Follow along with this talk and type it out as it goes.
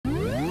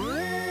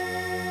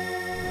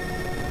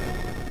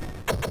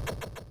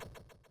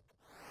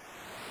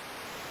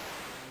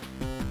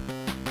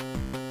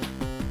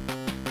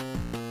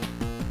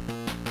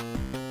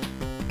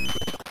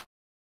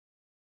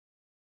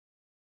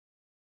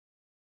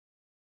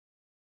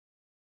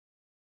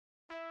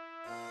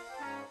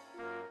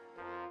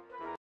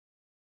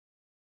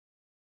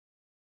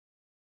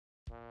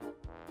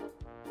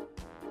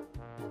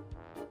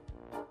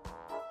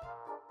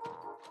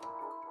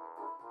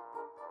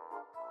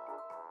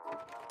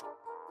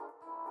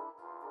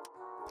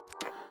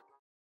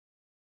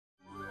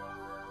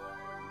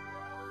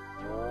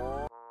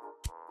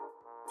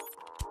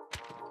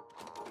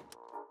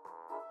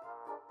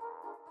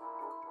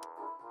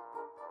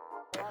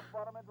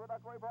Bottom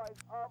introductory price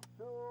of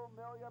 $2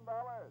 million.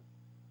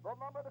 The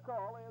number to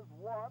call is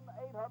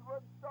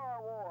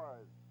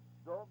 1-800-STAR-WARS.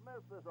 Don't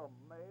miss this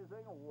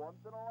amazing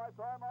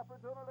once-in-a-lifetime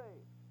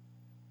opportunity.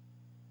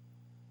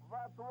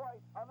 That's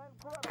right, an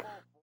incredible...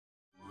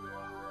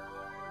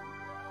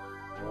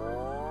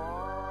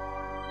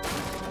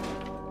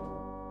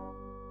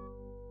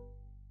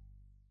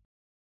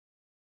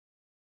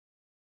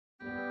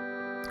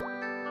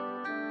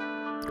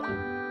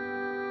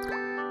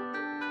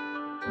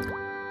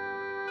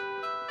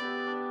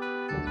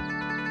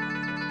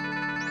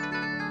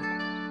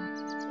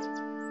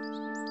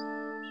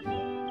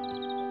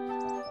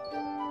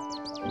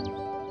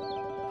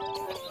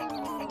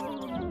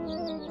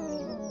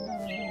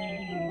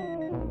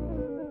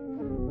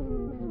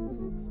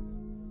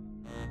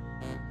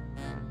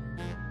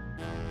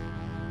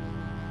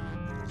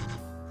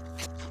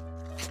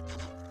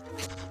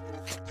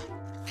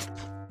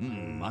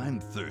 I'm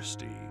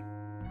thirsty.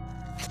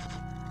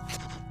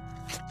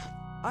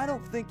 I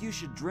don't think you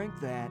should drink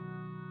that.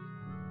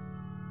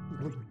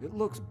 It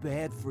looks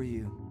bad for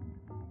you.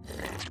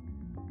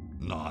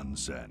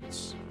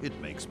 Nonsense. It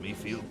makes me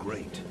feel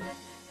great.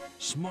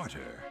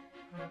 Smarter.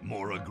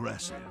 More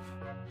aggressive.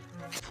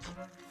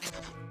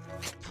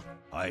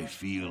 I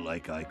feel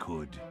like I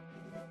could.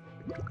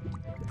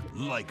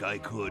 Like I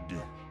could.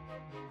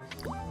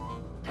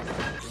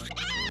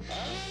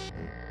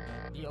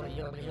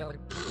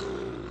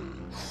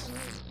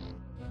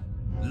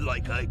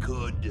 Like I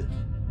could.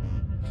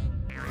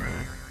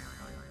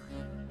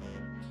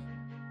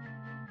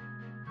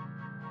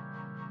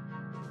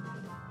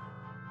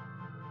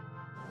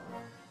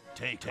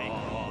 Take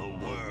on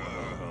the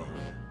world.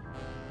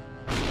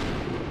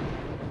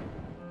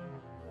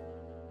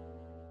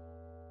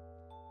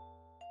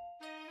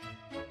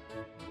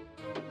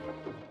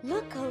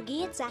 Look,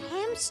 Hoagie, it's a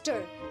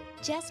hamster.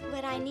 Just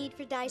what I need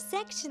for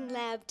dissection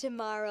lab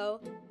tomorrow.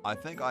 I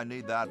think I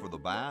need that for the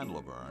band,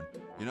 Laverne.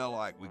 You know,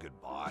 like we could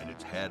bite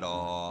its head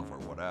off or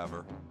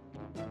whatever.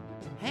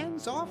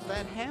 Hands off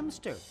that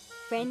hamster.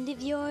 Friend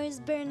of yours,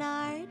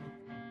 Bernard?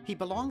 He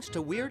belongs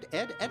to Weird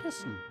Ed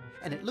Edison,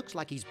 and it looks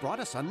like he's brought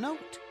us a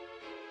note.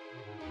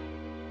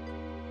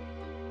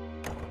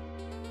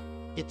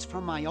 It's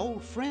from my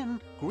old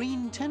friend,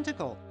 Green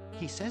Tentacle.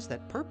 He says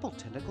that Purple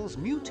Tentacle's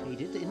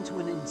mutated into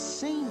an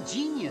insane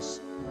genius,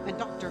 and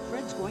Dr.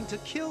 Fred's going to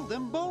kill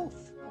them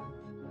both.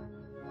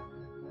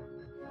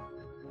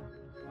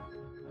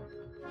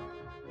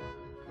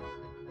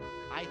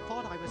 I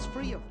thought I was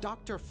free of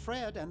Dr.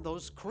 Fred and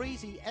those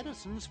crazy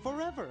Edisons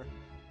forever.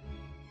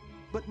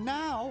 But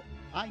now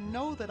I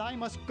know that I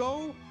must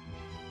go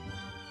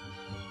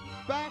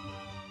back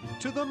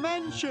to the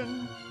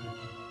mansion.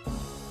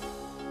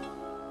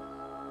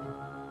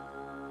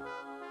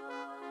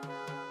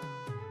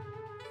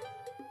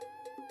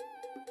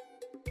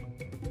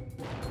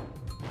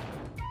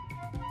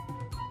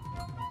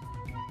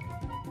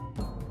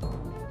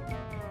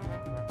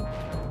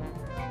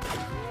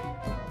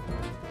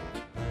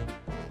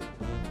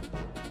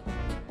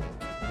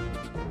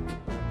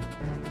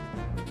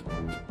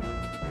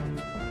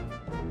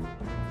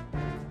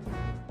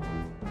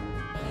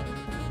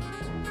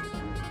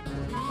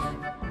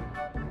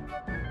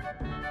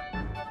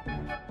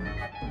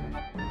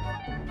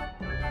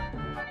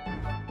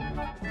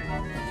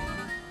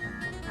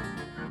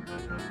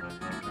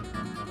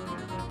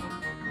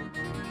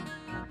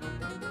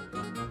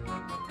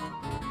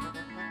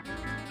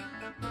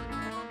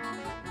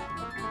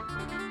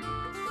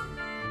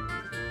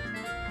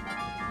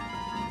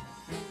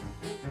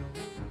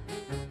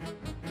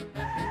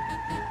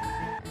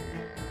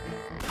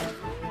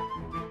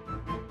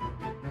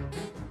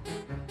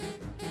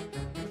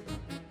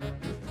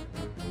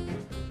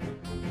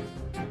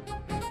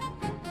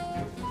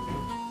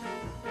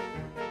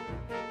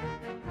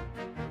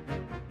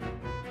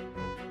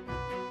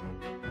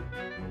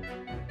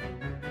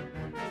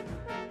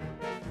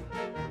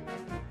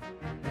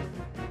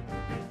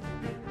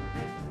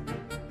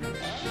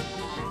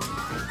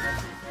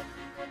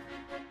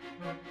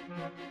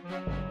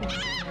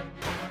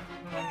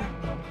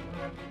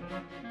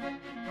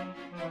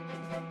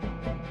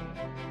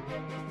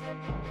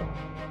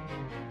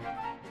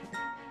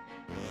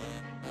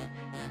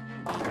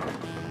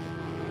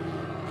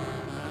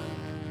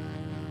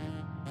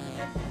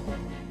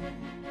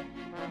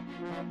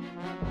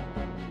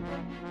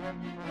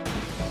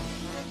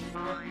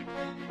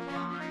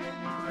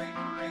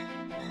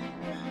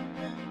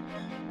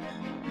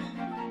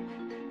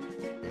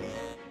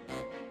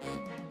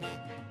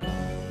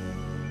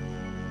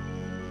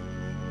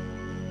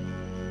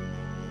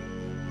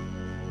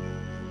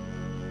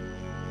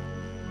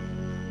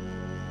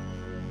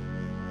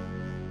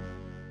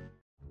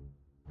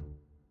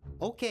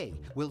 Okay,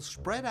 we'll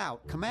spread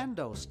out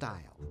commando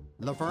style.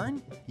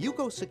 Laverne, you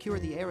go secure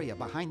the area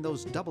behind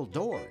those double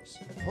doors.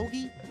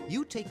 Hoagie,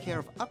 you take care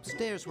of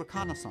upstairs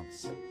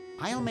reconnaissance.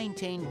 I'll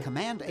maintain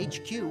Command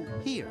HQ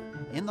here,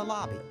 in the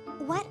lobby.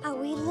 What are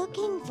we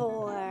looking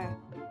for?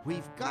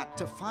 We've got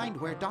to find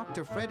where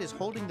Dr. Fred is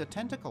holding the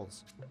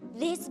tentacles.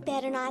 This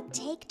better not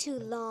take too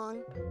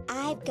long.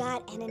 I've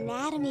got an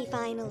anatomy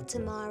final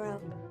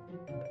tomorrow.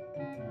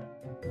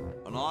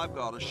 And I've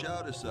got a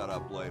show to set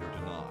up later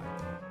tonight.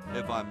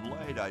 If I'm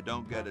late, I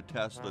don't get to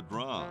test the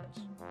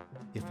drums.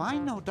 If I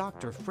know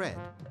Dr. Fred,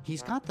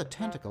 he's got the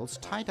tentacles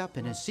tied up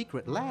in his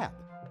secret lab.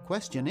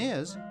 Question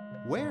is,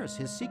 where's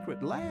his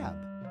secret lab?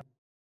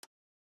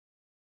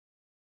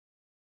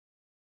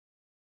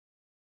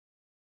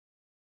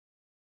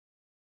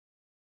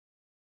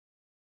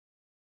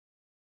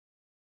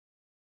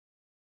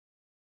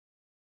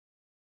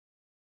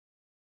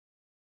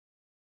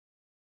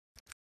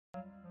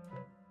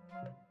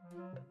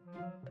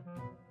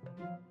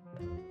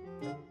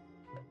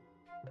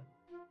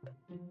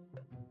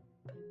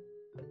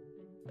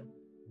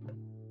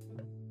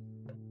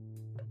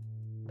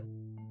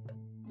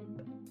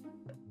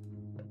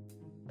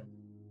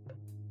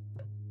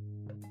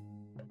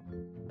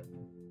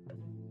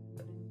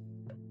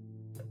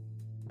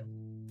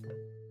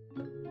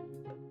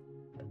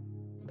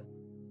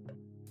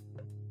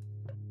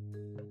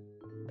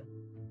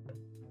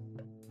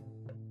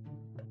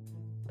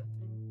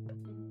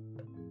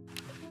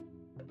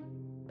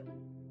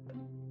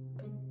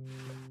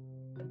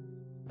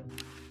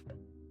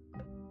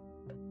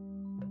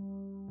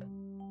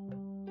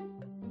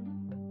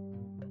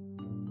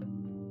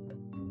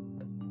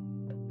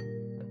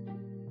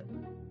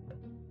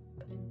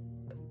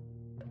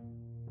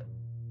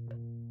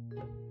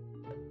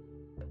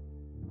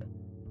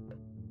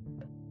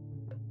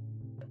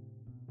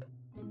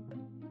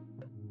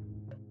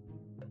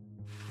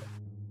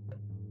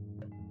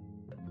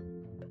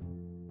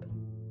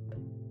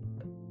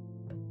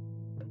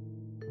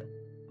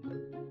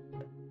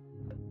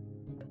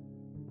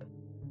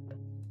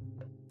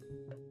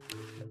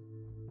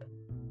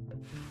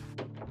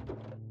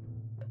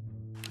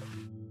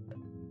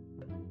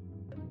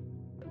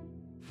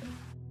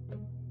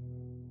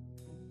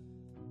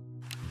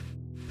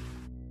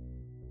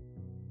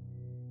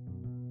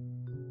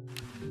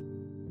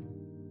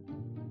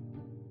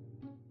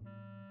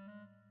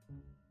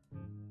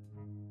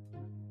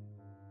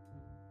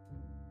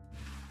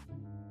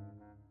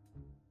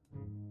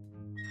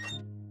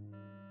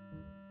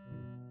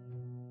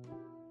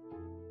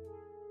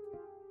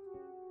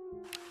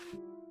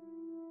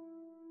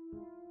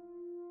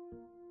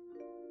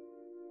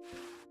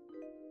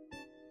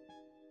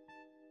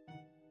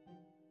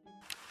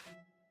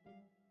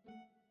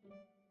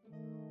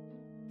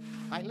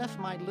 I left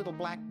my little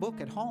black book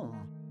at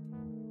home.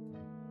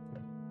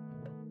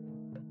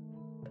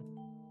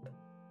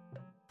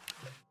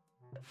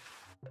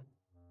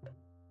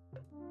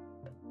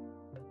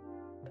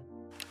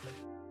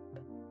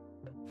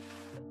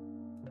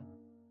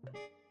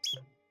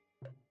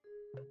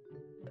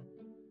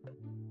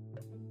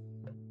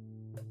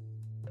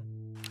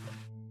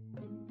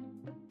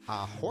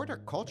 A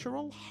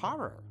horticultural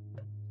horror.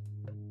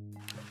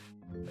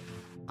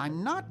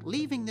 I'm not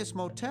leaving this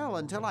motel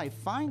until I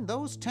find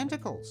those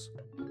tentacles.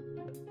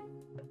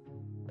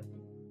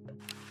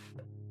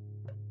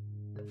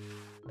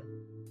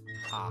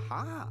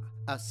 Aha!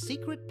 A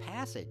secret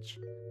passage.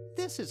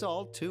 This is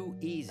all too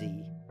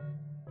easy.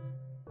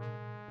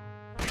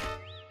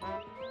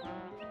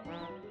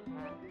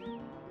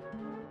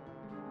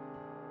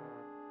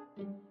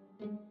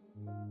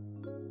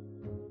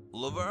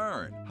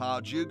 Laverne,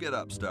 how'd you get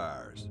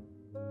upstairs?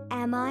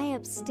 Am I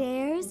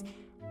upstairs?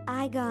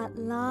 I got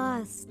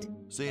lost.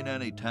 Seen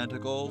any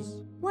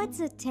tentacles? What's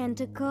a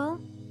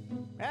tentacle?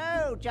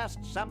 Oh,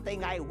 just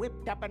something I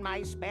whipped up in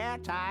my spare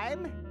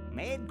time.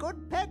 Made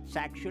good pets,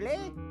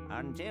 actually,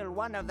 until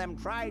one of them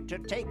tried to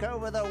take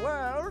over the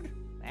world.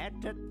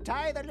 Had to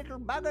tie the little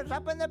buggers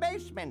up in the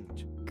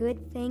basement.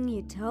 Good thing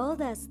you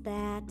told us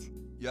that.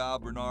 Yeah,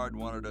 Bernard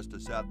wanted us to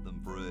set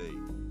them free.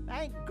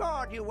 Thank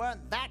God you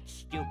weren't that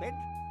stupid.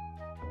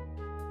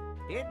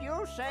 Did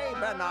you say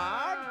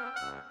Bernard?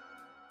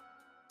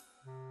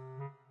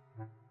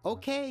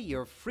 Okay,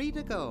 you're free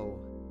to go.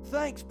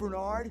 Thanks,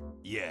 Bernard.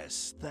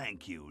 Yes,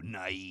 thank you,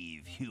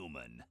 naive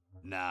human.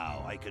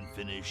 Now I can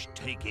finish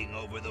taking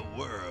over the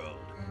world.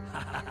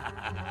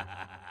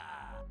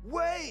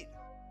 Wait!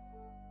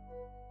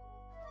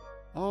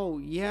 Oh,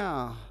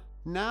 yeah.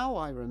 Now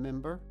I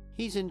remember.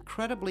 He's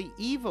incredibly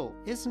evil,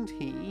 isn't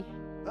he?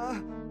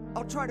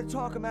 I'll try to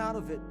talk him out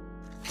of it.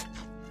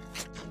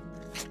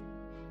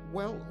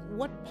 Well,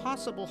 what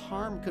possible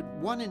harm could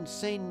one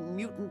insane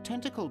mutant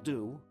tentacle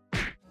do?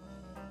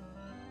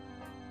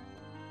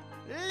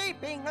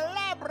 Leaping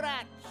lab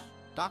rats!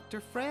 Dr.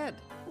 Fred.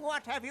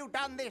 What have you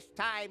done this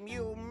time,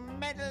 you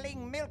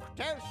meddling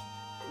milquetoast?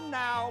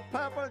 Now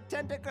Purple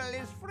Tentacle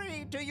is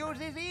free to use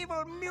his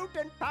evil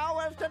mutant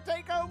powers to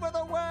take over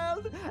the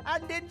world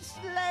and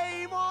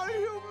enslave all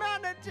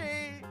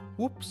humanity!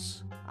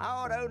 Whoops.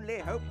 Our only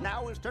hope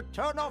now is to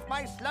turn off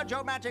my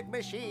sludge-o-matic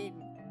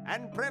machine.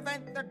 and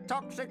prevent the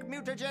toxic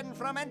mutagen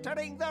from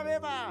entering the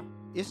river.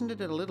 Isn't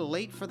it a little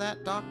late for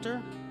that,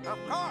 Doctor? Of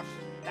course.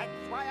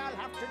 That's why I'll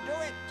have to do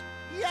it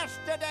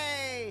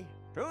yesterday.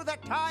 To the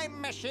time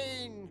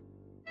machine.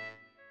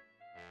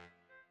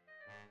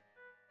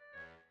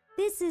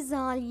 This is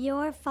all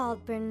your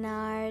fault,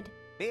 Bernard.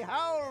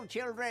 Behold,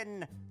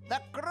 children, the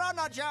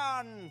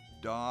Chronogon.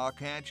 Doc,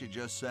 can't you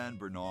just send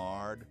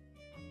Bernard?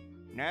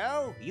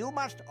 No, you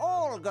must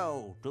all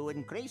go to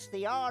increase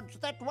the odds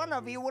that one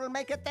of you will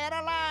make it there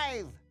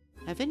alive.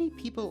 Have any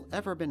people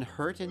ever been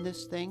hurt in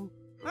this thing?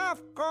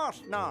 Of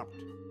course not.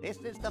 This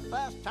is the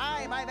first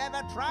time I've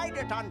ever tried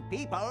it on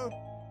people.